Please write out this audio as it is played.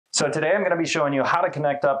So today I'm going to be showing you how to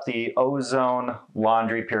connect up the Ozone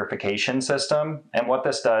laundry purification system. And what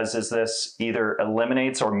this does is this either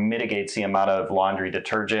eliminates or mitigates the amount of laundry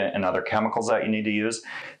detergent and other chemicals that you need to use.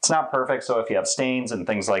 It's not perfect, so if you have stains and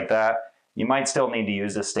things like that, you might still need to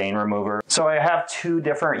use a stain remover. So I have two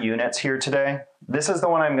different units here today. This is the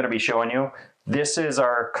one I'm going to be showing you. This is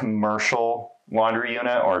our commercial laundry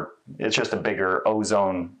unit, or it's just a bigger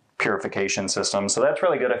Ozone purification system. So that's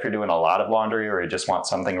really good if you're doing a lot of laundry or you just want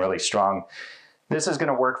something really strong. This is going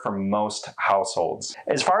to work for most households.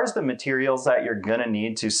 As far as the materials that you're going to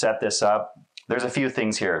need to set this up, there's a few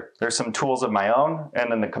things here. There's some tools of my own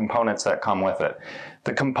and then the components that come with it.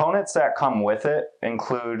 The components that come with it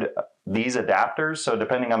include these adapters. So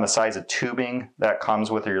depending on the size of tubing that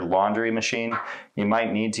comes with your laundry machine, you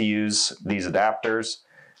might need to use these adapters.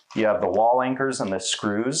 You have the wall anchors and the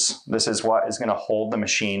screws. This is what is going to hold the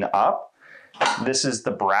machine up. This is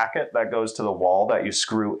the bracket that goes to the wall that you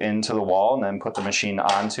screw into the wall and then put the machine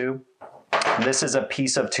onto. This is a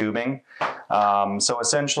piece of tubing. So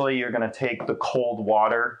essentially you're going to take the cold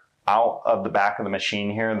water out of the back of the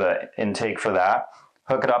machine here, the intake for that,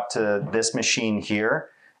 hook it up to this machine here,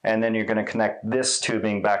 and then you're going to connect this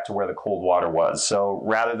tubing back to where the cold water was. So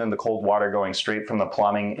rather than the cold water going straight from the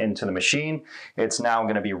plumbing into the machine, it's now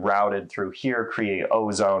going to be routed through here, create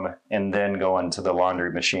ozone, and then go into the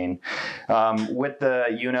laundry machine. With the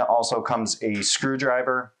unit also comes a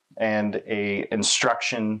screwdriver and a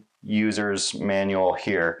instruction user's manual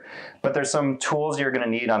here. But there's some tools you're going to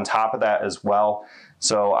need on top of that as well.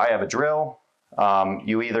 So I have a drill.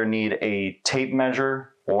 You either need a tape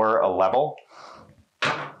measure or a level.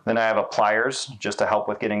 Then I have a pliers just to help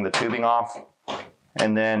with getting the tubing off.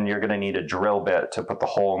 And then you're going to need a drill bit to put the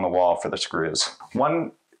hole in the wall for the screws.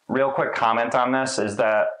 One real quick comment on this is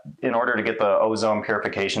that in order to get the ozone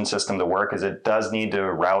purification system to work, is it does need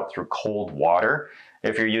to route through cold water.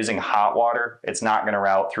 If you're using hot water, it's not going to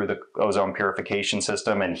route through the ozone purification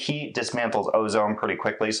system, and heat dismantles ozone pretty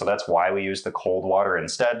quickly, so that's why we use the cold water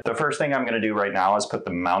instead. The first thing I'm going to do right now is put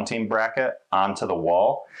the mounting bracket onto the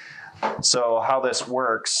wall. So how this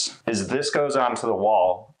works is this goes onto the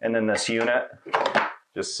wall and then this unit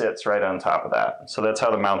just sits right on top of that. So that's how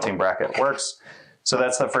the mounting bracket works. So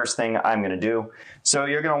that's the first thing I'm going to do. So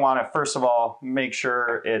you're going to want to, first of all, make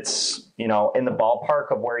sure it's, in the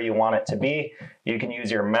ballpark of where you want it to be. You can use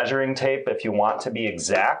your measuring tape if you want to be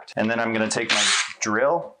exact. And then I'm going to take my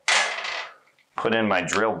drill, put in my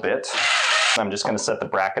drill bit. I'm just going to set the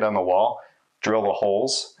bracket on the wall, drill the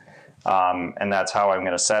holes. And that's how I'm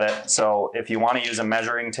going to set it. So if you want to use a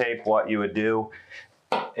measuring tape, what you would do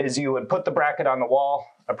is you would put the bracket on the wall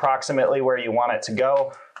approximately where you want it to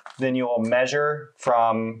go. Then you will measure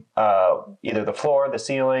from either the floor, the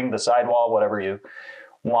ceiling, the sidewall, whatever you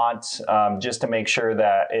want, just to make sure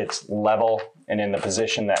that it's level and in the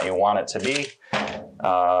position that you want it to be.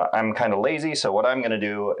 I'm kind of lazy, so what I'm going to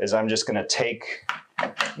do is I'm just going to take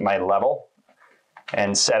my level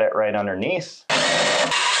and set it right underneath.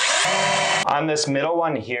 On this middle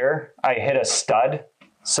one here, I hit a stud.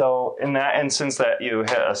 So in that instance that you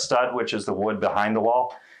hit a stud, which is the wood behind the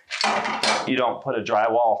wall, you don't put a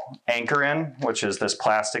drywall anchor in, which is this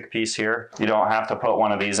plastic piece here. You don't have to put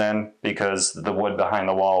one of these in because the wood behind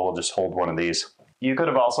the wall will just hold one of these. You could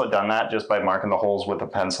have also done that just by marking the holes with a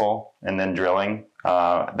pencil and then drilling.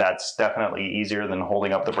 That's definitely easier than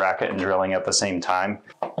holding up the bracket and drilling at the same time.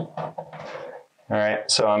 All right,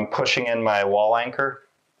 so I'm pushing in my wall anchor.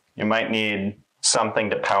 You might need something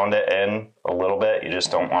to pound it in a little bit. You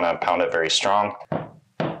just don't want to pound it very strong.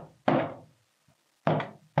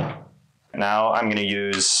 Now I'm going to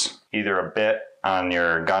use either a bit on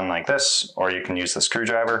your gun like this, or you can use the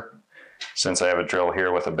screwdriver. Since I have a drill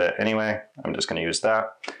here with a bit anyway, I'm just going to use that.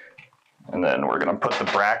 And then we're going to put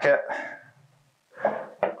the bracket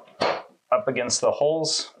up against the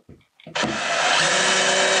holes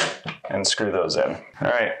and screw those in.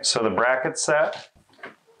 All right, so the bracket's set.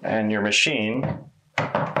 And your machine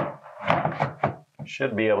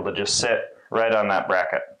should be able to just sit right on that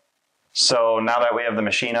bracket. So now that we have the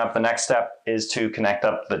machine up, the next step is to connect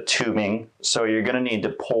up the tubing. So you're going to need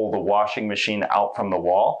to pull the washing machine out from the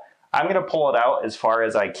wall. I'm going to pull it out as far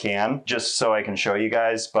as I can, just so I can show you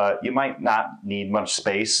guys, but you might not need much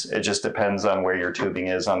space. It just depends on where your tubing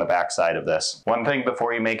is on the back side of this. One thing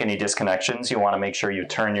before you make any disconnections, you want to make sure you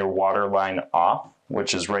turn your water line off,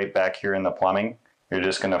 which is right back here in the plumbing. You're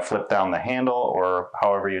just going to flip down the handle or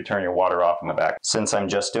however you turn your water off in the back. Since I'm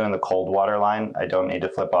just doing the cold water line, I don't need to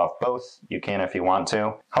flip off both. You can if you want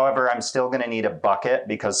to. However, I'm still going to need a bucket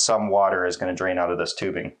because some water is going to drain out of this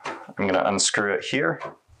tubing. I'm going to unscrew it here.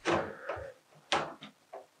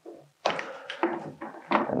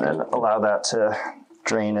 And then allow that to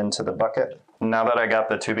drain into the bucket. Now that I got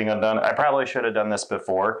the tubing undone, I probably should have done this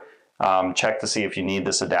before. Check to see if you need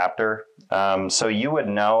this adapter. So you would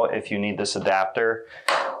know if you need this adapter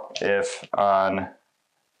if on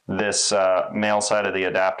this male side of the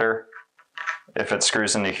adapter, if it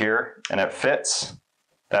screws into here and it fits,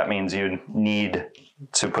 that means you need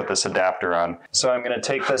to put this adapter on. So I'm going to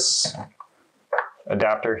take this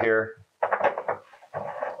adapter here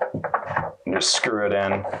and just screw it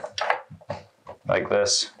in like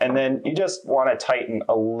this. And then you just want to tighten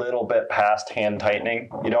a little bit past hand tightening.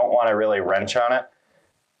 You don't want to really wrench on it.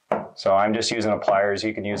 So I'm just using the pliers.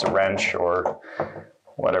 You can use a wrench or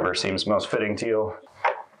whatever seems most fitting to you.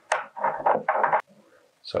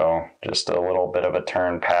 So just a little bit of a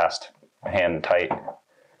turn past hand tight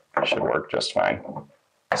should work just fine.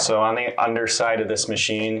 So on the underside of this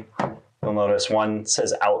machine, you'll notice one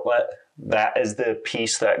says outlet. That is the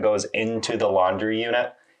piece that goes into the laundry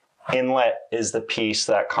unit. Inlet is the piece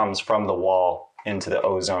that comes from the wall into the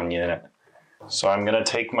Ozone unit. So I'm going to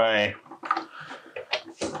take my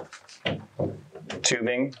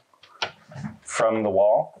tubing from the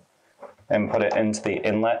wall and put it into the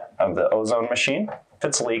inlet of the Ozone machine. If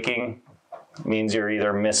it's leaking, it means you're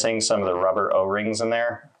either missing some of the rubber O-rings in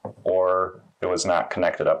there or it was not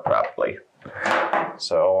connected up properly.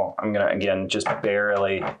 So I'm going to, again, just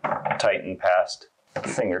barely tighten past,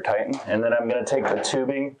 finger tighten, and then I'm going to take the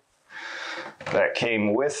tubing that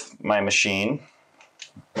came with my machine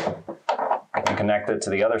and connect it to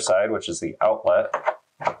the other side, which is the outlet.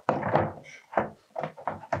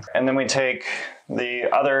 And then we take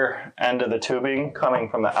the other end of the tubing coming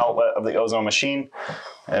from the outlet of the Ozone machine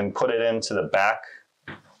and put it into the back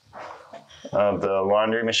of the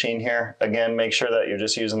laundry machine here. Again, make sure that you're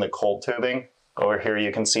just using the cold tubing. Over here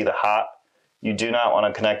you can see the hot. You do not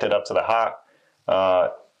want to connect it up to the hot.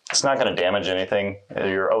 It's not going to damage anything.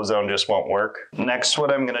 Your Ozone just won't work. Next,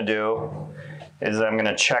 what I'm going to do is I'm going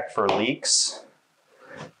to check for leaks.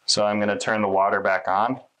 So I'm going to turn the water back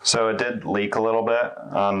on. So it did leak a little bit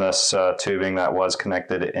on this tubing that was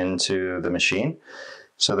connected into the machine.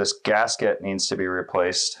 So this gasket needs to be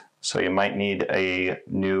replaced. So you might need a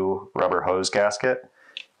new rubber hose gasket.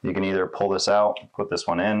 You can either pull this out, put this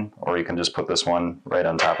one in, or you can just put this one right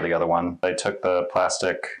on top of the other one. I took the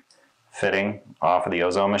plastic fitting off of the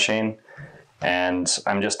Ozone machine and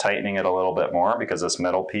I'm just tightening it a little bit more because this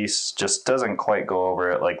metal piece just doesn't quite go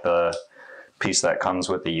over it like the piece that comes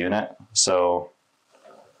with the unit. So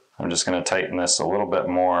I'm just going to tighten this a little bit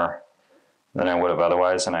more than I would have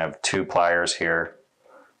otherwise, and I have two pliers here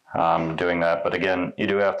doing that. But again, you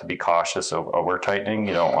do have to be cautious of over tightening.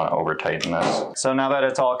 You don't want to over tighten this. So now that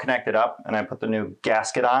it's all connected up and I put the new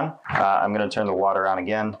gasket on, I'm going to turn the water on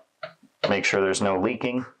again, make sure there's no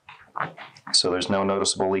leaking. So there's no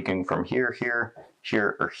noticeable leaking from here, here,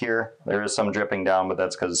 here, or here. There is some dripping down, but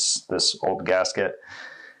that's because this old gasket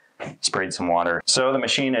sprayed some water. So the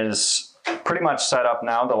machine is pretty much set up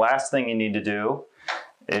now. The last thing you need to do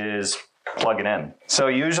is plug it in. So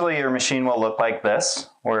usually your machine will look like this,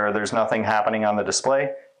 where there's nothing happening on the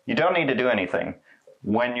display. You don't need to do anything.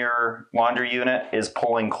 When your laundry unit is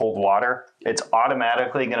pulling cold water, it's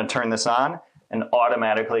automatically going to turn this on and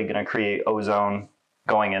automatically going to create ozone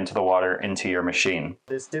going into the water into your machine.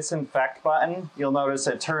 This disinfect button, you'll notice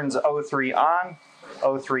it turns O3 on,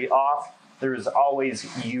 O3 off. There's always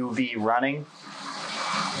UV running,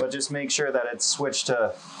 but just make sure that it's switched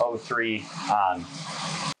to O3 on.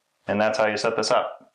 And that's how you set this up.